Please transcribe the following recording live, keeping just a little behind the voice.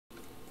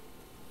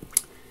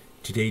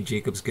Today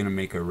Jacob's going to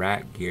make a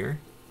rack gear.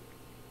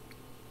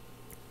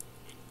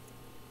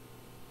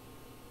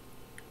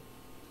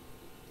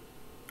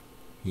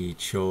 He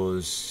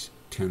chose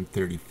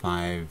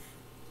 1035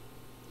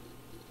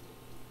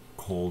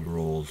 cold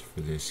rolls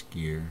for this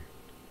gear.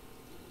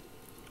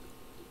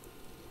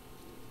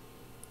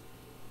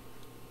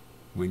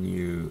 When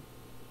you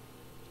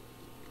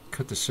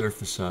cut the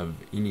surface of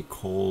any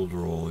cold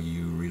roll,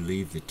 you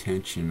relieve the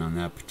tension on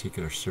that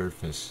particular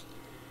surface.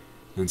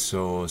 And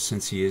so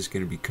since he is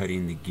going to be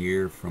cutting the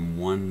gear from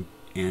one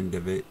end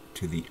of it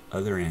to the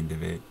other end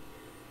of it,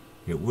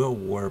 it will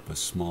warp a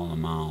small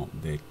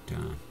amount, but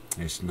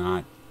it's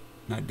not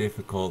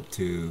difficult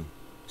to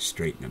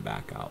straighten it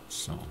back out,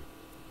 so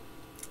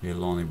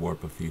it'll only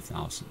warp a few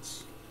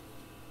thousandths.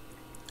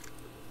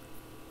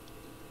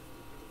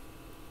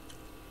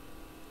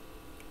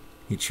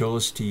 He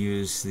chose to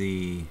use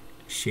the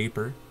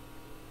Shaper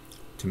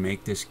to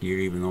make this gear,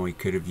 even though he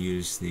could have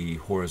used the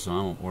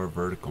horizontal or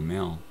vertical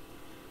mill.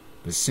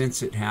 But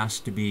since it has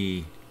to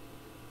be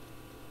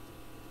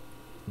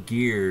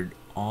geared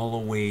all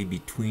the way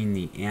between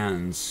the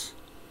ends,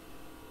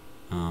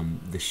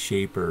 the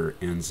Shaper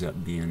ends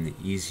up being the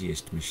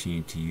easiest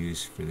machine to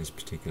use for this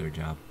particular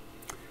job.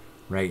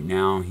 Right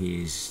now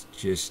he's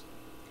just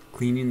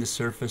cleaning the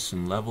surface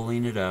and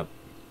leveling it up,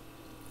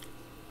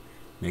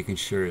 making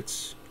sure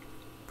it's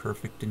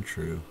perfect and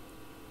true.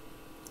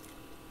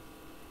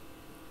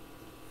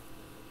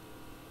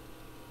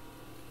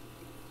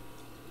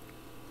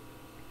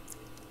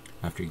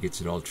 After he gets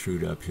it all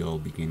trued up, he'll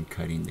begin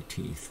cutting the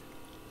teeth.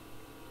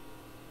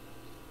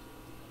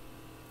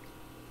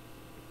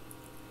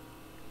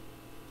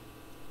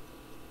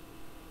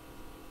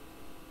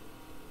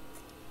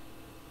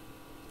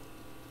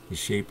 The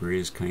Shaper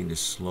is kind of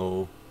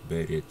slow,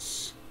 but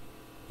it's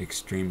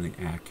extremely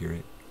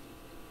accurate.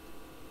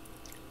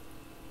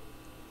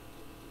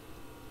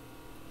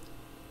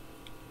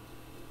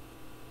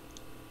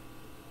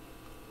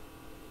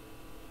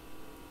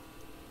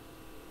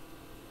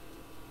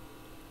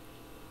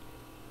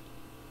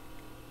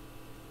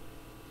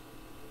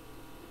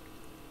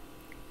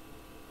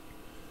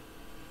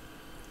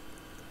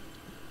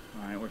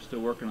 Alright, we're still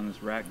working on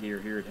this rack gear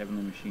here at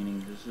Heavenly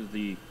Machining. This is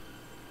the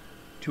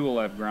tool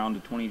I've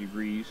ground to 20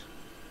 degrees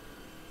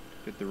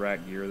to fit the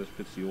rack gear. This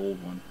fits the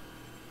old one,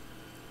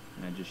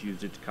 and I just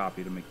used its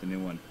copy to make the new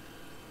one.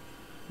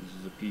 This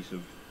is a piece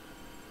of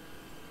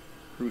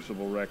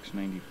Crucible Rex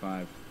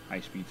 95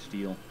 high-speed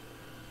steel.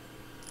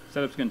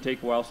 Setup's going to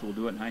take a while, so we'll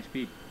do it in high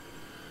speed.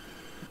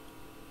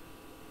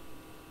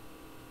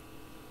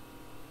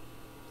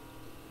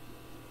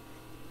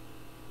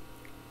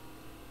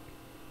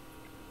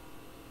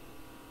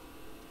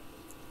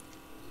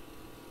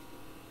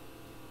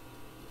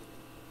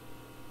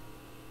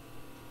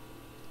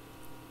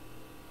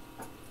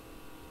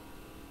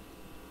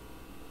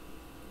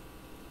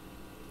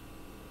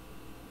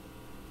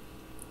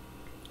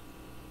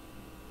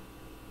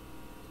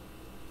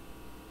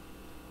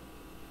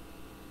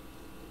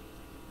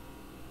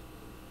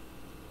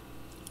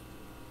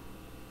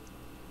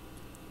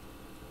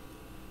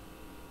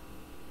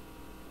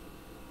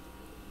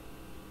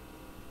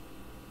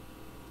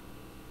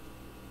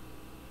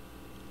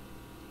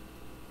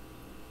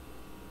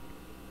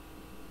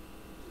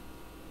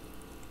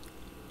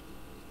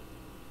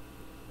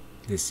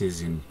 This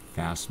is in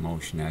fast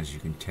motion, as you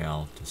can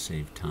tell, to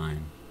save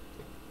time.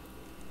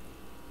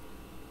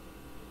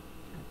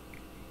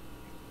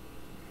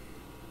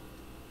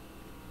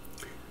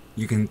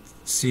 You can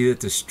see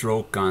that the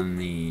stroke on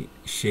the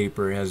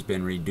Shaper has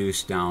been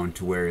reduced down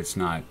to where it's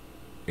not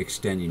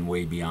extending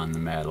way beyond the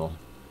metal.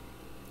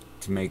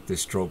 To make the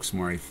strokes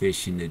more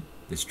efficient,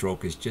 the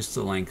stroke is just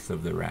the length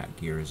of the rack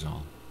gear is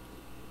all.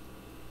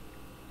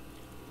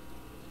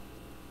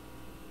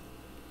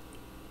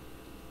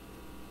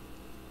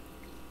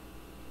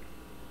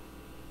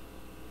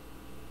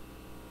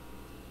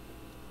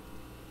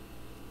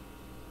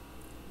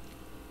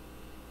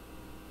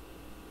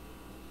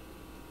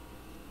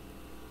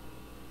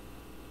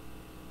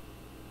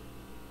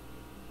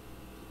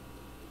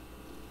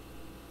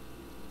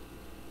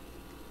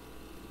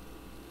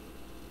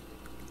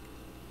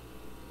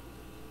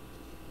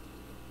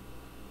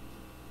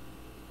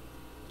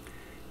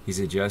 He's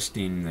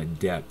adjusting the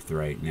depth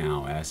right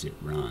now as it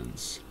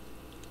runs.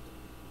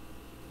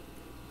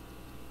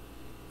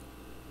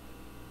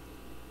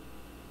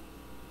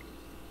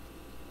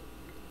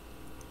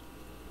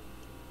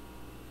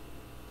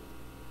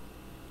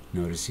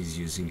 Notice he's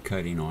using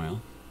cutting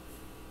oil.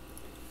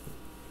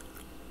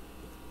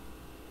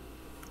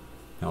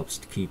 Helps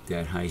to keep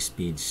that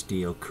high-speed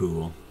steel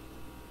cool,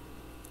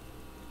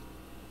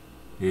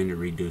 and it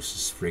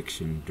reduces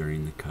friction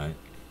during the cut.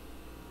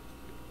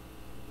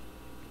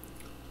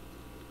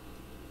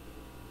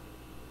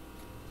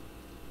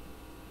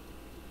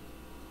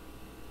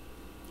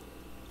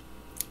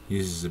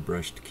 Uses a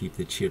brush to keep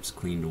the chips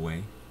cleaned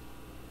away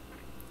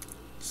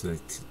so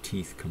that the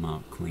teeth come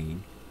out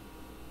clean.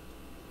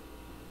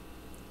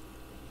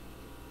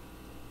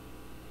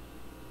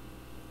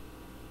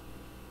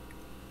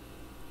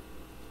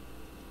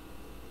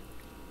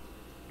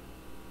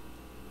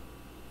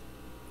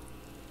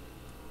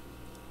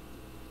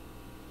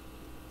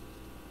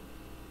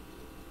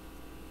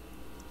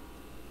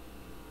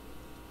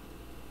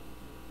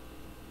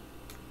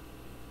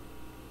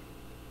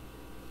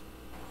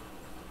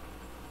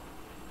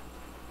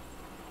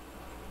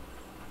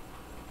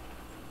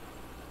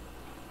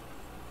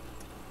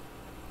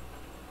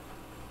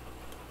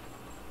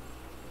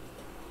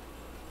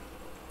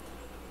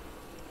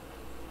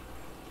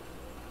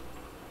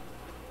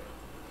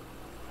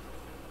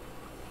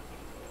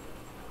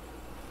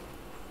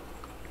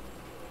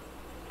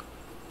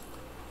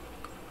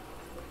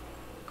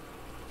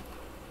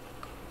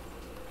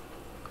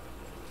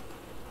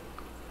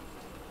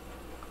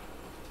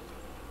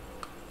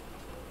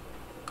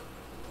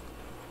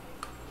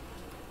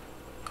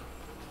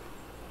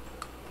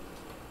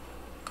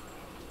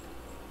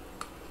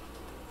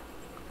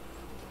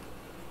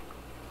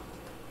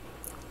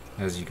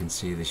 As you can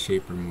see, the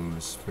Shaper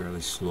moves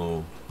fairly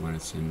slow when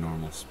it's in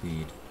normal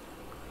speed.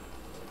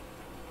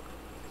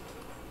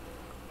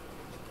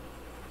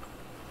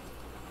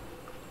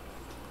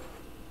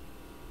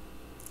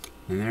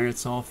 And there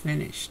it's all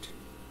finished.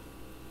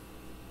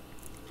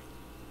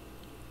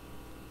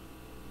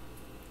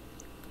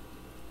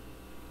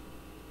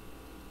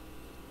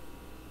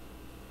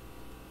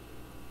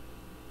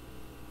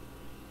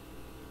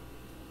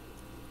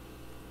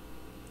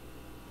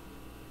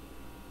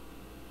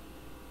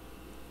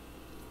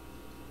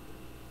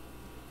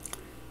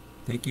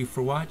 Thank you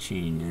for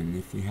watching, and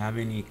if you have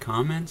any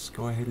comments,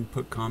 go ahead and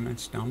put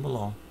comments down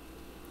below.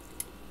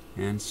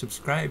 And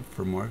subscribe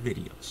for more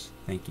videos.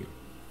 Thank you.